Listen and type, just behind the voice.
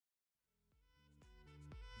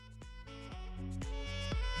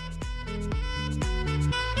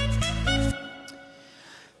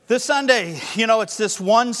This Sunday, it's this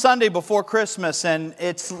one Sunday before Christmas, and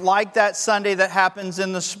it's like that Sunday that happens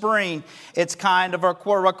in the spring. It's kind of a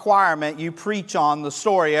requirement. You preach on the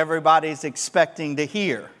story everybody's expecting to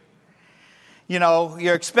hear.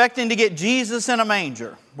 You're expecting to get Jesus in a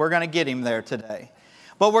manger. We're going to get him there today.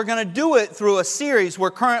 But we're going to do it through a series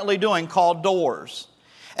we're currently doing called Doors.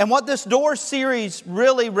 And what this Doors series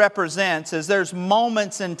really represents is there's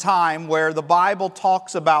moments in time where the Bible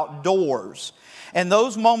talks about doors. And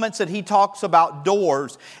those moments that he talks about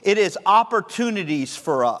doors, it is opportunities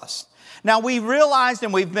for us. Now, we realized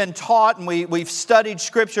and we've been taught and we've studied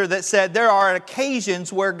Scripture that said there are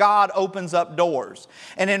occasions where God opens up doors.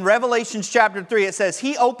 And in Revelation chapter 3, it says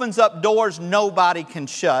he opens up doors nobody can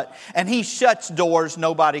shut, and he shuts doors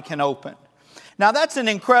nobody can open. Now, that's an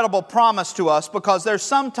incredible promise to us because there's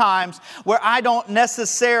some times where I don't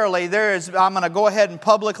necessarily, I'm going to go ahead and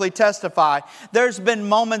publicly testify, there's been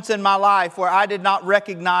moments in my life where I did not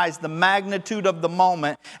recognize the magnitude of the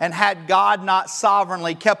moment, and had God not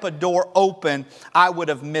sovereignly kept a door open, I would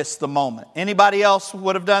have missed the moment. Anybody else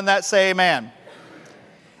would have done that? Say amen.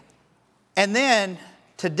 And then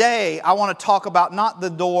today, I want to talk about not the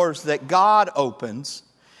doors that God opens.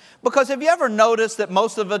 Because have you ever noticed that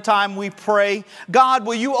most of the time we pray, God,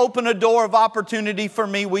 will you open a door of opportunity for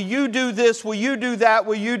me? Will you do this? Will you do that?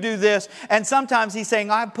 Will you do this? And sometimes he's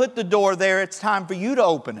saying, I put the door there. It's time for you to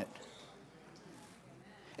open it.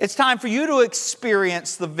 It's time for you to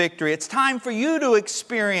experience the victory. It's time for you to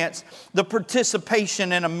experience the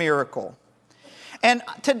participation in a miracle. And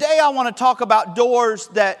today I want to talk about doors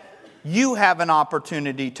that you have an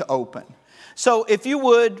opportunity to open. So if you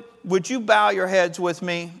would you bow your heads with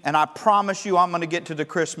me? And I promise you I'm going to get to the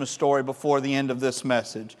Christmas story before the end of this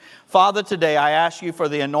message. Father, today I ask you for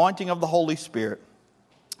the anointing of the Holy Spirit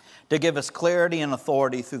to give us clarity and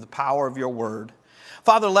authority through the power of your word.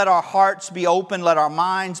 Father, let our hearts be open. Let our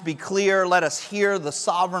minds be clear. Let us hear the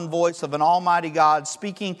sovereign voice of an almighty God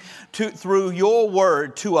speaking through your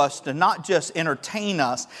word to us to not just entertain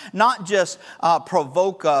us, not just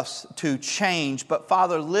provoke us to change, but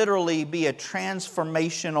Father, literally be a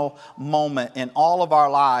transformational moment in all of our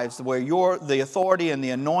lives where the authority and the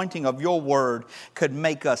anointing of your word could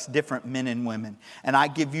make us different men and women. And I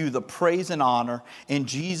give you the praise and honor in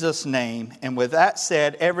Jesus' name. And with that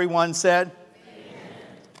said, everyone said,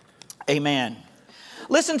 Amen.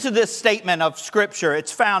 Listen to this statement of Scripture.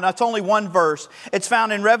 It's only one verse. It's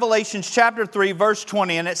found in Revelation chapter 3, verse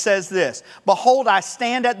 20, and it says this, Behold, I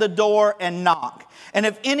stand at the door and knock. And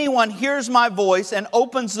if anyone hears my voice and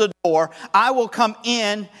opens the door, I will come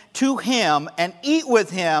in to him and eat with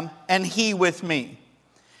him and he with me.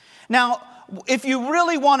 Now, if you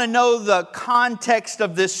really want to know the context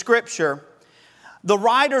of this Scripture, the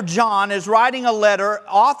writer John is writing a letter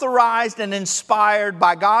authorized and inspired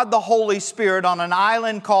by God the Holy Spirit on an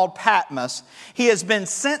island called Patmos. He has been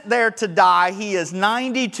sent there to die. He is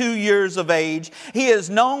 92 years of age. He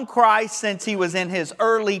has known Christ since he was in his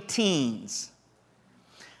early teens.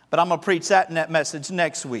 But I'm going to preach that message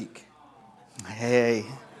next week. Hey.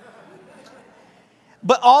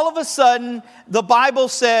 But all of a sudden, the Bible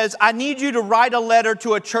says, I need you to write a letter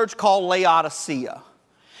to a church called Laodicea.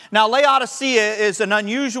 Now, Laodicea is an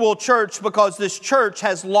unusual church because this church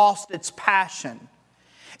has lost its passion.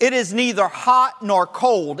 It is neither hot nor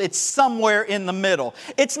cold. It's somewhere in the middle.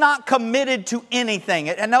 It's not committed to anything.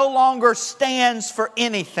 It no longer stands for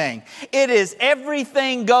anything. It is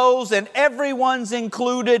everything goes and everyone's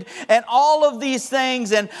included and all of these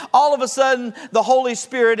things. And all of a sudden, the Holy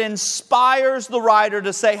Spirit inspires the writer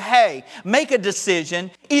to say, hey, make a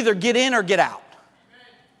decision. Either get in or get out.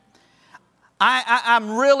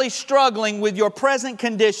 I'm really struggling with your present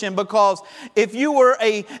condition because if you were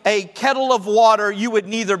a kettle of water, you would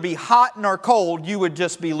neither be hot nor cold. You would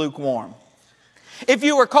just be lukewarm. If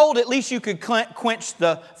you were cold, at least you could quench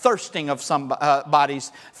the thirsting of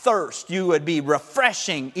somebody's thirst. You would be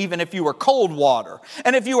refreshing even if you were cold water.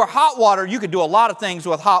 And if you were hot water, you could do a lot of things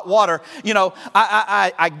with hot water.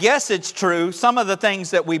 I guess it's true. Some of the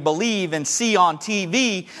things that we believe and see on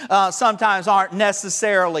TV sometimes aren't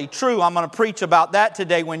necessarily true. I'm going to preach about that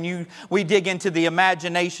today when we dig into the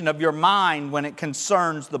imagination of your mind when it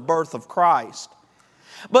concerns the birth of Christ.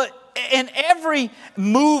 But in every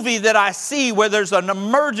movie that I see where there's an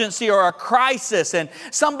emergency or a crisis and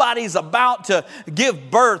somebody's about to give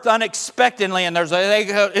birth unexpectedly and they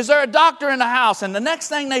go, is there a doctor in the house? And the next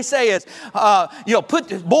thing they say is,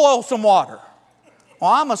 boil some water.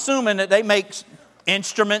 Well, I'm assuming that they make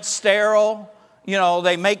instruments sterile.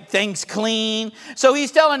 They make things clean. So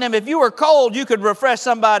he's telling them if you were cold, you could refresh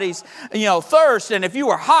somebody's, thirst. And if you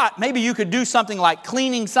were hot, maybe you could do something like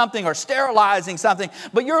cleaning something or sterilizing something.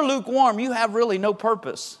 But you're lukewarm. You have really no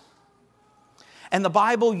purpose. And the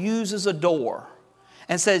Bible uses a door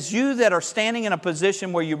and says, you that are standing in a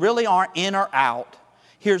position where you really aren't in or out,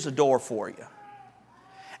 here's a door for you.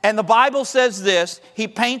 And the Bible says this, he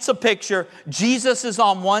paints a picture. Jesus is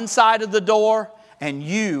on one side of the door, and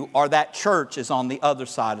you, or that church, is on the other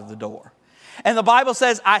side of the door. And the Bible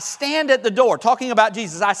says, I stand at the door, talking about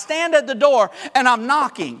Jesus. I stand at the door and I'm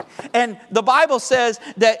knocking. And the Bible says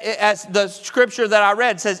that, as the scripture that I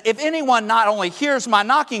read says, if anyone not only hears my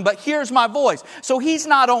knocking, but hears my voice. So he's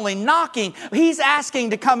not only knocking, he's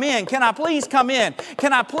asking to come in. Can I please come in?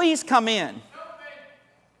 Can I please come in?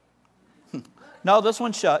 No, this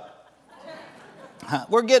one's shut.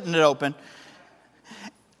 We're getting it open.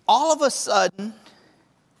 All of a sudden,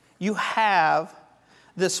 you have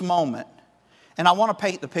this moment. And I want to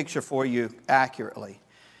paint the picture for you accurately.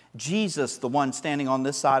 Jesus, the one standing on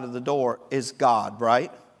this side of the door, is God,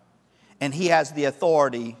 right? And he has the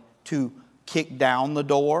authority to kick down the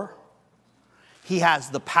door. He has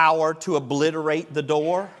the power to obliterate the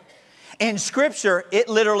door. In Scripture, it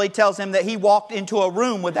literally tells him that he walked into a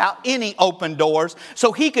room without any open doors,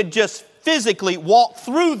 so he could just physically walk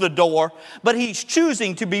through the door, but he's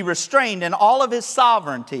choosing to be restrained in all of his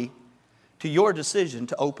sovereignty to your decision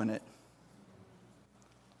to open it.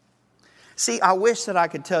 See, I wish that I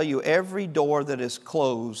could tell you every door that is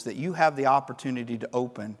closed that you have the opportunity to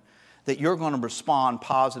open, that you're going to respond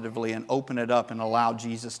positively and open it up and allow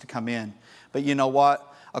Jesus to come in. But you know what?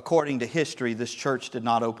 According to history, this church did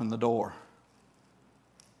not open the door.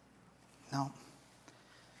 No.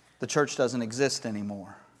 The church doesn't exist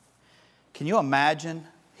anymore. Can you imagine?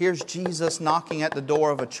 Here's Jesus knocking at the door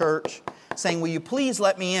of a church saying, will you please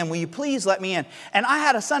let me in? Will you please let me in? And I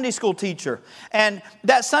had a Sunday school teacher, and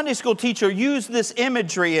that Sunday school teacher used this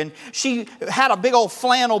imagery, and she had a big old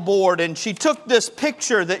flannel board, and she took this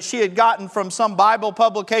picture that she had gotten from some Bible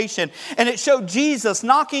publication, and it showed Jesus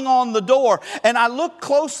knocking on the door. And I looked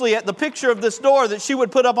closely at the picture of this door that she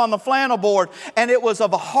would put up on the flannel board, and it was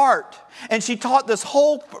of a heart. And she taught this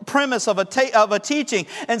whole premise of a teaching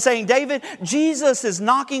and saying, David, Jesus is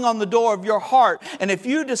knocking on the door of your heart. And if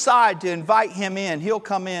you decide to invite him in, he'll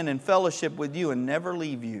come in and fellowship with you and never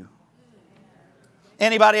leave you.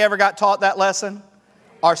 Anybody ever got taught that lesson?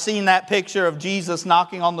 Or seen that picture of Jesus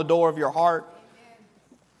knocking on the door of your heart?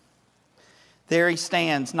 There he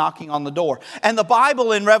stands knocking on the door. And the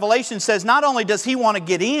Bible in Revelation says not only does he want to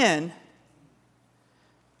get in,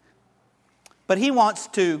 but he wants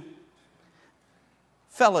to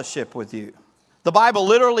fellowship with you. The Bible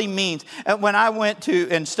literally means, when I went to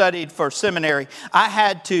and studied for seminary, I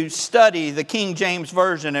had to study the King James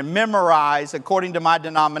Version and memorize according to my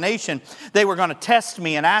denomination. They were going to test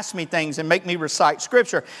me and ask me things and make me recite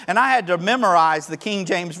Scripture. And I had to memorize the King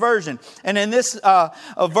James Version. And in this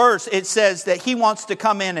verse, it says that he wants to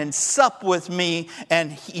come in and sup with me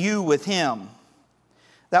and you with him.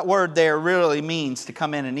 That word there really means to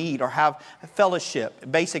come in and eat or have fellowship.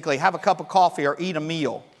 Basically, have a cup of coffee or eat a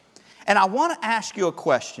meal. And I want to ask you a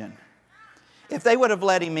question. If they would have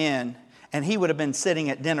let him in and he would have been sitting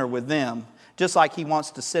at dinner with them, just like he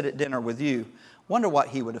wants to sit at dinner with you, wonder what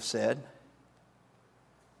he would have said.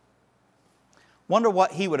 Wonder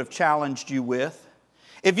what he would have challenged you with.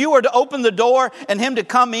 If you were to open the door and him to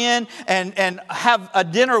come in and have a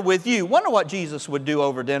dinner with you, wonder what Jesus would do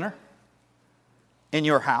over dinner in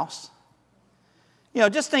your house. You know,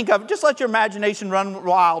 just let your imagination run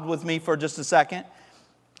wild with me for just a second.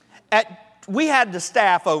 We had the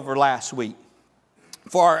staff over last week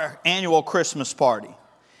for our annual Christmas party.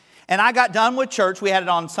 And I got done with church. We had it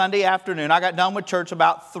on Sunday afternoon. I got done with church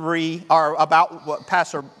about 3, or about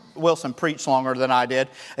Pastor Wilson preached longer than I did.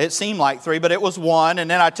 It seemed like 3, but it was 1. And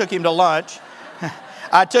then I took him to lunch.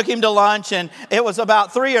 And it was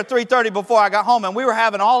about 3 or 3:30 before I got home, and we were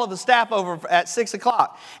having all of the staff over at 6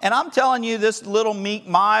 o'clock. And I'm telling you, this little meek,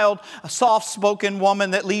 mild, soft-spoken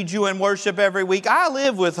woman that leads you in worship every week, I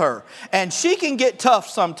live with her. And she can get tough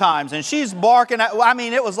sometimes, and she's barking at,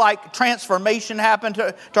 it was like transformation happened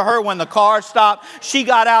to her when the car stopped. She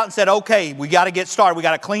got out and said, okay, we got to get started. We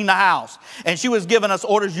got to clean the house. And she was giving us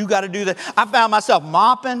orders, you got to do that. I found myself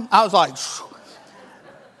mopping. I was like, phew.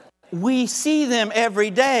 We see them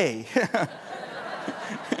every day.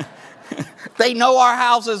 They know our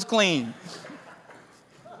house is clean.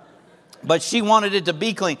 But she wanted it to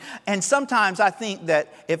be clean. And sometimes I think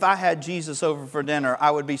that if I had Jesus over for dinner,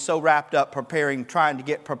 I would be so wrapped up trying to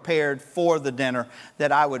get prepared for the dinner,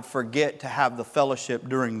 that I would forget to have the fellowship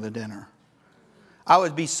during the dinner. I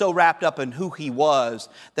would be so wrapped up in who he was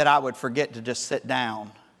that I would forget to just sit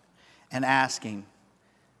down and ask him,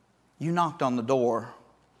 you knocked on the door.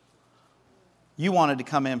 You wanted to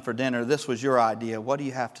come in for dinner. This was your idea. What do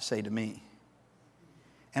you have to say to me?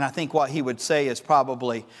 And I think what he would say is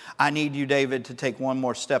probably, I need you, David, to take one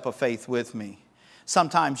more step of faith with me.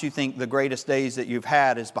 Sometimes you think the greatest days that you've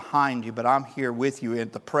had is behind you, but I'm here with you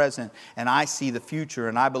at the present, and I see the future,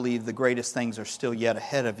 and I believe the greatest things are still yet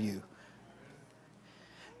ahead of you.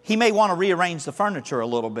 He may want to rearrange the furniture a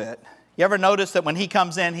little bit. You ever notice that when he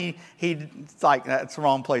comes in, he's like, that's the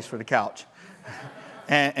wrong place for the couch.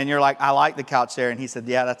 And you're like, I like the couch there. And he said,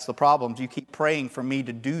 yeah, that's the problem. You keep praying for me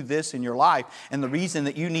to do this in your life. And the reason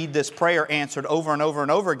that you need this prayer answered over and over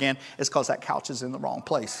and over again is because that couch is in the wrong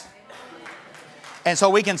place. And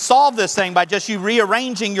so we can solve this thing by just you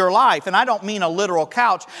rearranging your life. And I don't mean a literal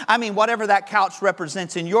couch. I mean whatever that couch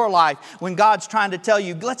represents in your life. When God's trying to tell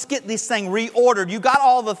you, let's get this thing reordered. You got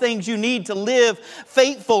all the things you need to live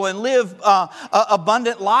faithful and live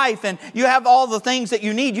abundant life. And you have all the things that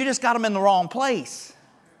you need. You just got them in the wrong place.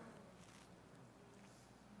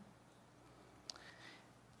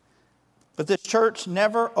 But this church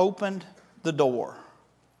never opened the door.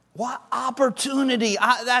 What opportunity.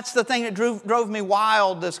 That's the thing that drove me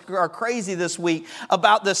wild or crazy this week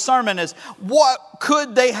about this sermon is what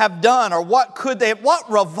could they have done or what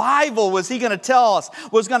revival was he going to tell us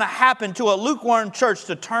was going to happen to a lukewarm church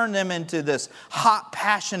to turn them into this hot,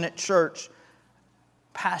 passionate church,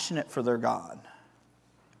 passionate for their God?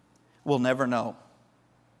 We'll never know.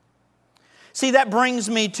 See, that brings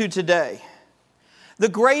me to today. The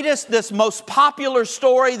greatest, this most popular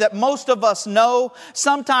story that most of us know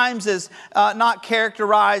sometimes is not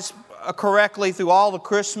characterized correctly through all the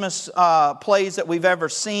Christmas plays that we've ever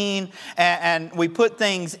seen. And we put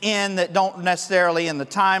things in that don't necessarily in the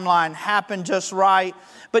timeline happen just right.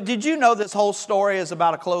 But did you know this whole story is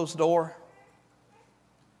about a closed door?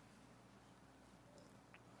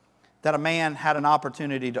 That a man had an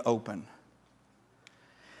opportunity to open.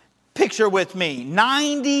 Picture with me,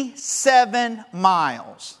 97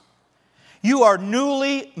 miles. You are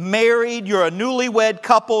newly married, you're a newlywed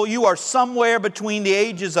couple, you are somewhere between the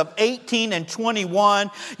ages of 18 and 21.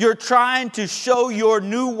 You're trying to show your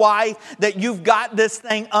new wife that you've got this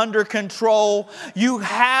thing under control. You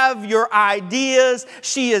have your ideas.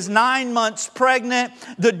 She is 9 months pregnant.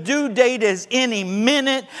 The due date is any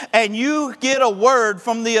minute, and you get a word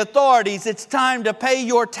from the authorities. It's time to pay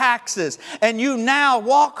your taxes. And you now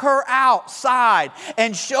walk her outside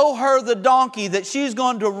and show her the donkey that she's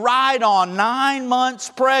going to ride on, 9 months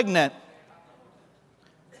pregnant,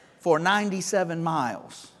 for 97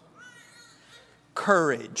 miles.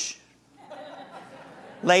 Courage.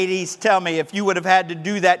 Ladies, tell me, if you would have had to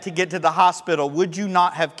do that to get to the hospital, would you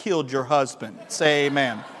not have killed your husband? Say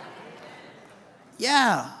amen.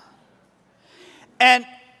 Yeah. And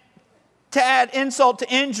to add insult to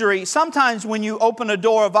injury, sometimes when you open a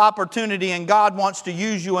door of opportunity and God wants to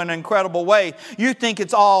use you in an incredible way, you think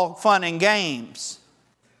it's all fun and games.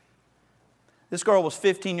 This girl was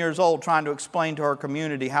 15 years old trying to explain to her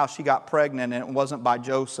community how she got pregnant, and it wasn't by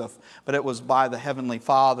Joseph, but it was by the Heavenly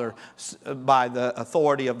Father, by the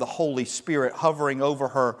authority of the Holy Spirit hovering over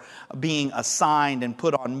her, being assigned and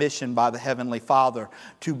put on mission by the Heavenly Father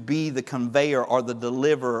to be the conveyor or the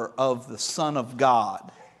deliverer of the Son of God.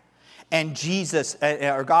 And Jesus,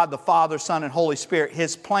 or God the Father, Son, and Holy Spirit,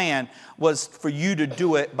 His plan was for you to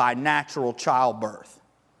do it by natural childbirth.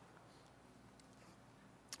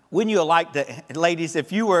 Wouldn't you like to, ladies,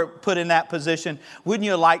 if you were put in that position, wouldn't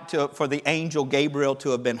you like for the angel Gabriel to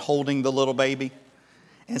have been holding the little baby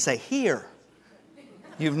and say, here,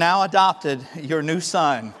 you've now adopted your new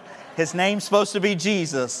son. His name's supposed to be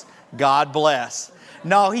Jesus. God bless.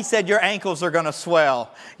 No, he said your ankles are going to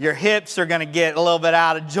swell. Your hips are going to get a little bit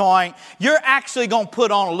out of joint. You're actually going to put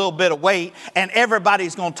on a little bit of weight, and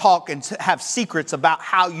everybody's going to talk and have secrets about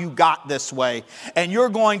how you got this way. And you're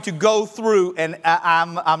going to go through, and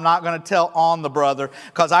I'm not going to tell on the brother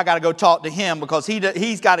because I got to go talk to him because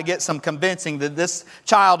he's got to get some convincing that this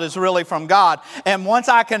child is really from God. And once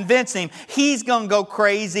I convince him, he's going to go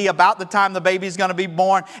crazy about the time the baby's going to be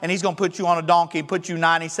born, and he's going to put you on a donkey, put you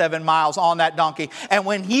 97 miles on that donkey. And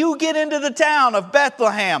when you get into the town of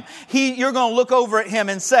Bethlehem, you're going to look over at him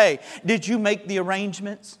and say, did you make the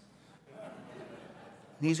arrangements?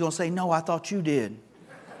 And he's going to say, no, I thought you did.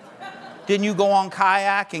 Didn't you go on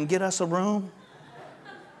kayak and get us a room?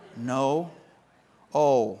 No.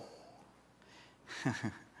 Oh.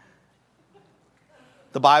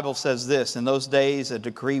 The Bible says this, in those days a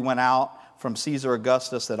decree went out from Caesar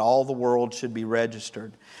Augustus that all the world should be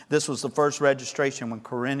registered. This was the first registration when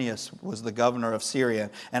Quirinius was the governor of Syria.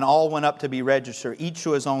 And all went up to be registered, each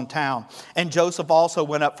to his own town. And Joseph also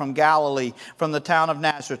went up from Galilee, from the town of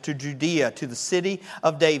Nazareth to Judea, to the city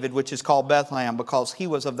of David, which is called Bethlehem, because he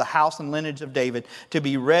was of the house and lineage of David, to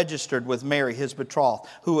be registered with Mary, his betrothed,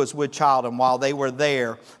 who was with child. And while they were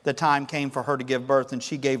there, the time came for her to give birth. And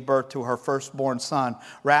she gave birth to her firstborn son,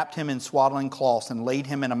 wrapped him in swaddling cloths, and laid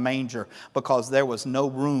him in a manger, because there was no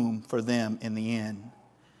room for them in the inn.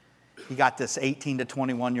 You got this 18 to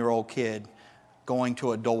 21-year-old kid going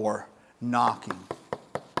to a door, knocking.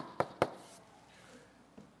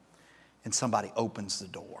 And somebody opens the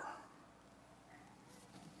door.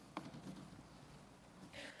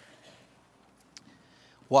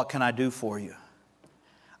 What can I do for you?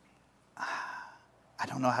 I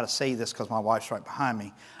don't know how to say this because my wife's right behind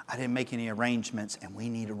me. I didn't make any arrangements and we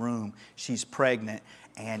need a room. She's pregnant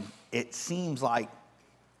and it seems like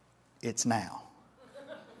it's now.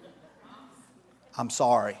 I'm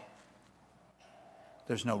sorry.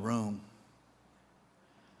 There's no room.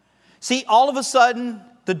 See, all of a sudden,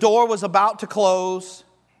 the door was about to close.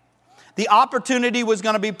 The opportunity was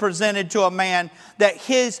going to be presented to a man that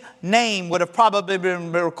his name would have probably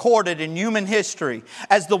been recorded in human history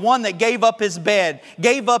as the one that gave up his bed,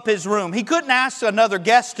 gave up his room. He couldn't ask another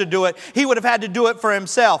guest to do it. He would have had to do it for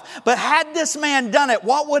himself. But had this man done it,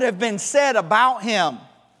 what would have been said about him?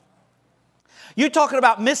 You're talking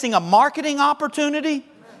about missing a marketing opportunity?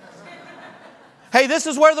 Hey, this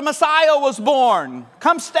is where the Messiah was born.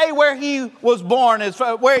 Come stay where he was born,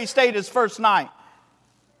 where he stayed his first night.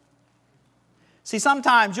 See,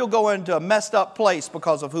 sometimes you'll go into a messed up place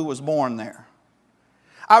because of who was born there.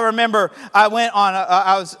 I remember I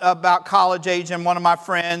was about college age, and one of my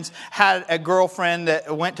friends had a girlfriend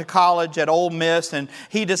that went to college at Ole Miss, and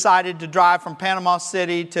he decided to drive from Panama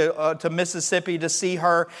City to Mississippi to see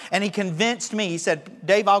her. And he convinced me. He said,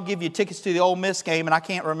 "Dave, I'll give you tickets to the Ole Miss game," and I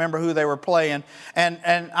can't remember who they were playing. And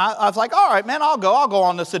I was like, "All right, man, I'll go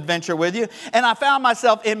on this adventure with you." And I found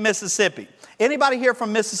myself in Mississippi. Anybody here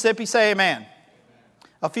from Mississippi? Say amen.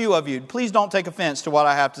 A few of you. Please don't take offense to what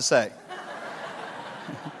I have to say.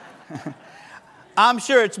 I'm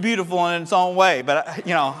sure it's beautiful in its own way, but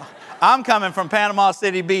I'm coming from Panama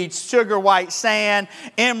City Beach, sugar white sand,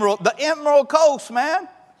 the Emerald Coast, man.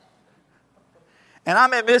 And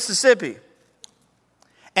I'm in Mississippi.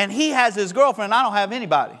 And he has his girlfriend, I don't have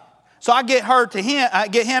anybody. So I get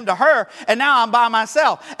him to her, and now I'm by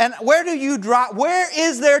myself. And where do you drive? Where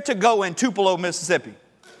is there to go in Tupelo, Mississippi?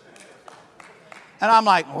 And I'm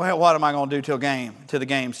like, well, what am I going to do till the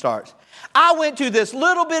game starts? I went to this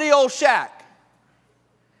little bitty old shack,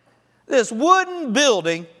 this wooden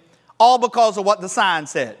building, all because of what the sign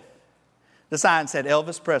said. The sign said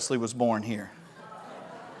Elvis Presley was born here.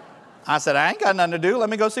 I said, I ain't got nothing to do. Let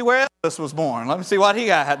me go see where Elvis was born. Let me see what he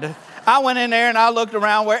got. I went in there and I looked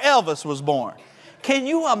around where Elvis was born. Can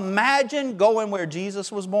you imagine going where Jesus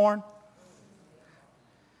was born?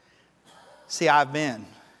 See, I've been.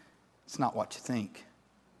 It's not what you think.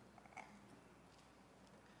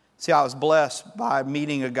 See, I was blessed by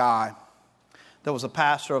meeting a guy that was a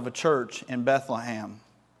pastor of a church in Bethlehem.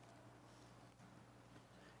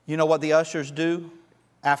 You know what the ushers do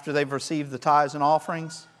after they've received the tithes and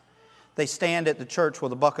offerings? They stand at the church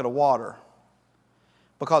with a bucket of water.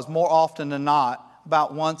 Because more often than not,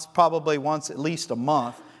 probably once at least a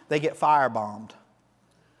month, they get firebombed.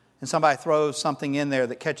 And somebody throws something in there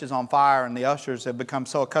that catches on fire, and the ushers have become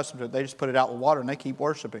so accustomed to it, they just put it out with water and they keep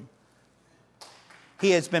worshiping.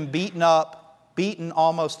 He has been beaten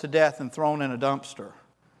almost to death, and thrown in a dumpster.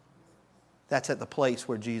 That's at the place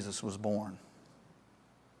where Jesus was born.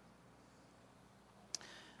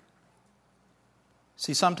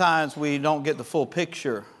 See, sometimes we don't get the full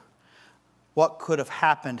picture. What could have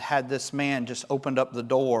happened had this man just opened up the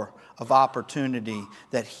door of opportunity,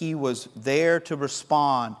 that he was there to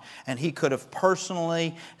respond, and he could have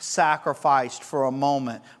personally sacrificed for a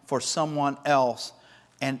moment for someone else.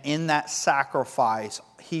 And in that sacrifice,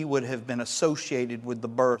 he would have been associated with the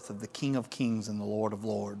birth of the King of Kings and the Lord of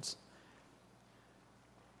Lords.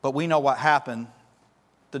 But we know what happened.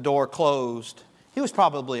 The door closed. He was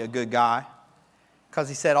probably a good guy, because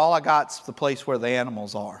he said, all I got's the place where the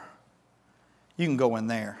animals are. You can go in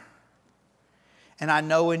there. And I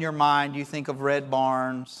know in your mind you think of red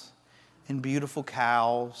barns and beautiful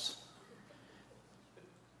cows.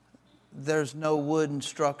 There's no wooden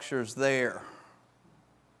structures there.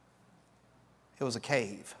 It was a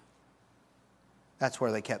cave. That's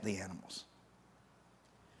where they kept the animals.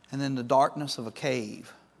 And in the darkness of a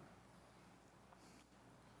cave,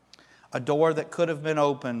 a door that could have been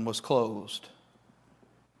open was closed.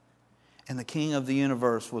 And the King of the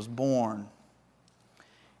universe was born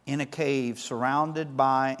in a cave surrounded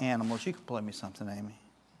by animals. You can play me something, Amy.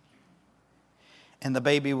 And the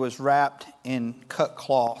baby was wrapped in cut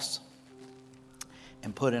cloths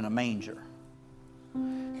and put in a manger.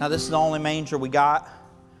 Now, this is the only manger we got,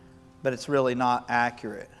 but it's really not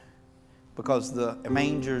accurate because the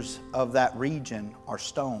mangers of that region are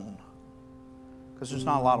stone because there's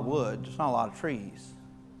not a lot of wood, there's not a lot of trees.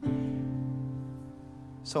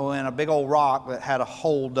 So in a big old rock that had a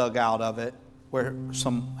hole dug out of it where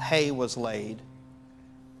some hay was laid,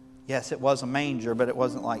 yes, it was a manger, but it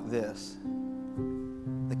wasn't like this.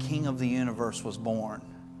 The King of the universe was born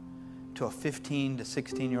to a 15 to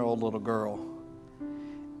 16-year-old little girl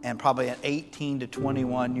and probably an 18 to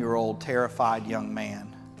 21-year-old terrified young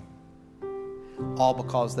man, all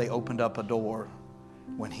because they opened up a door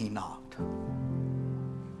when he knocked.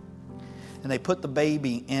 And they put the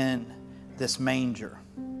baby in this manger.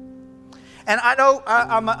 And I know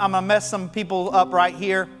I'm going to mess some people up right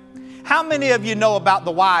here. How many of you know about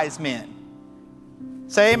the wise men?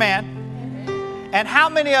 Say amen. And how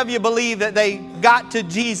many of you believe that they got to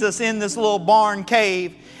Jesus in this little barn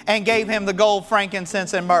cave and gave him the gold,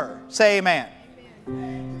 frankincense, and myrrh? Say amen.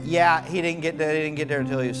 Yeah, they didn't get there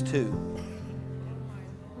until he was 2.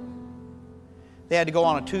 They had to go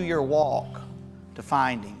on a 2-year walk to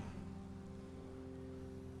find him.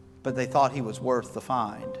 But they thought he was worth the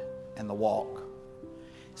find and the walk.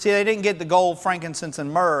 See, they didn't get the gold, frankincense,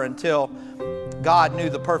 and myrrh until God knew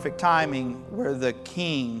the perfect timing where the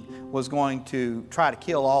king was going to try to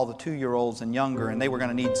kill all the 2-year-olds and younger, and they were going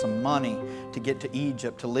to need some money to get to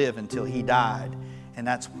Egypt to live until he died. And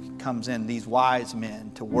that's what comes in, these wise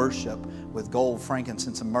men to worship with gold,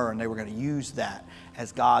 frankincense, and myrrh, and they were going to use that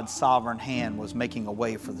as God's sovereign hand was making a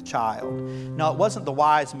way for the child. No, it wasn't the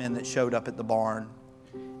wise men that showed up at the barn.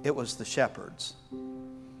 It was the shepherds.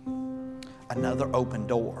 Another open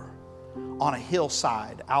door on a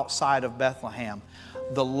hillside outside of Bethlehem.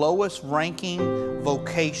 The lowest ranking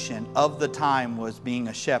vocation of the time was being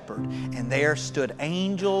a shepherd. And there stood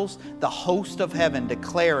angels, the host of heaven,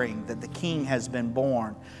 declaring that the king has been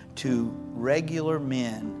born to regular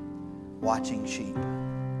men watching sheep.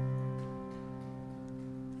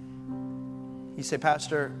 You say,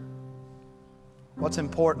 Pastor, what's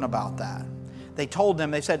important about that? They told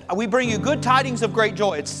them, they said, we bring you good tidings of great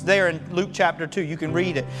joy. It's there in Luke chapter 2. You can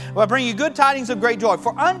read it. Well, I bring you good tidings of great joy.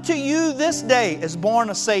 For unto you this day is born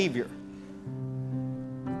a Savior.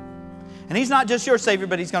 And He's not just your Savior,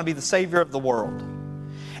 but He's going to be the Savior of the world.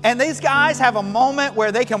 And these guys have a moment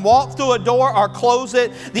where they can walk through a door or close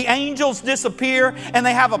it. The angels disappear and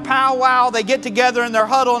they have a powwow. They get together in their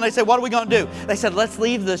huddle and they say, what are we going to do? They said, let's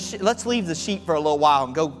leave the sheep for a little while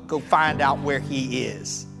and go find out where He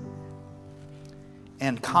is.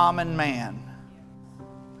 And common man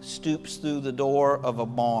stoops through the door of a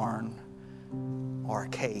barn or a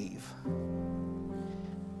cave,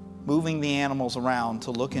 moving the animals around to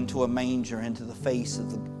look into a manger, into the face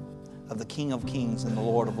of the King of Kings and the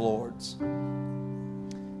Lord of Lords,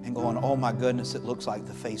 and going, oh my goodness, it looks like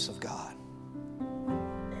the face of God.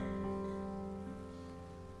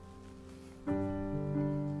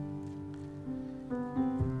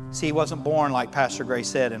 See, He wasn't born, like Pastor Gray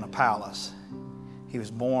said, in a palace. He was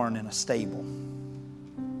born in a stable.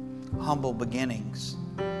 Humble beginnings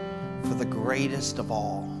for the greatest of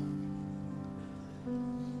all.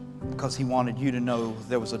 Because He wanted you to know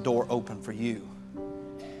there was a door open for you.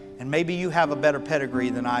 And maybe you have a better pedigree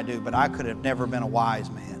than I do, but I could have never been a wise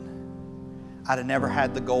man. I'd have never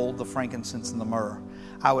had the gold, the frankincense, and the myrrh.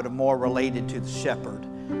 I would have more related to the shepherd.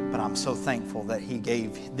 But I'm so thankful that He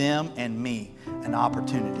gave them and me an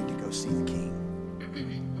opportunity to go see the King.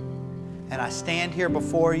 And I stand here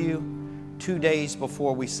before you 2 days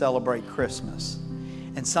before we celebrate Christmas.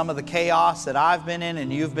 And some of the chaos that I've been in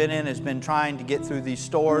and you've been in has been trying to get through these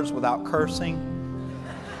stores without cursing.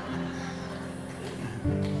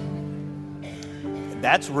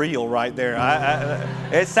 That's real right there.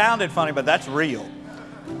 It sounded funny, but that's real.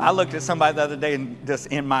 I looked at somebody the other day and just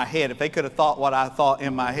in my head, if they could have thought what I thought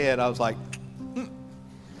in my head, I was like,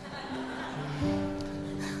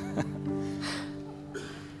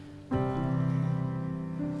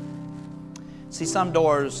 See, some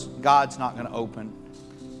doors God's not going to open.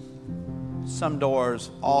 Some doors,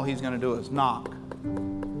 all He's going to do is knock.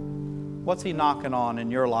 What's He knocking on in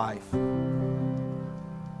your life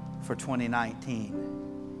for 2019?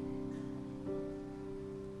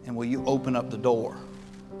 And will you open up the door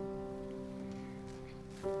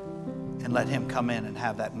and let Him come in and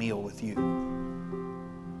have that meal with you?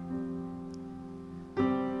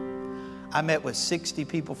 I met with 60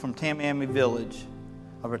 people from Tamiami Village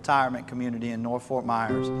a retirement community in North Fort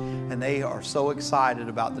Myers, and they are so excited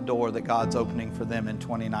about the door that God's opening for them in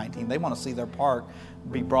 2019. They want to see their park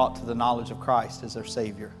be brought to the knowledge of Christ as their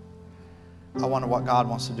Savior. I wonder what God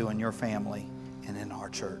wants to do in your family and in our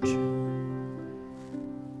church.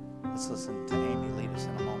 Let's listen to Amy lead us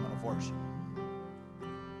in a moment.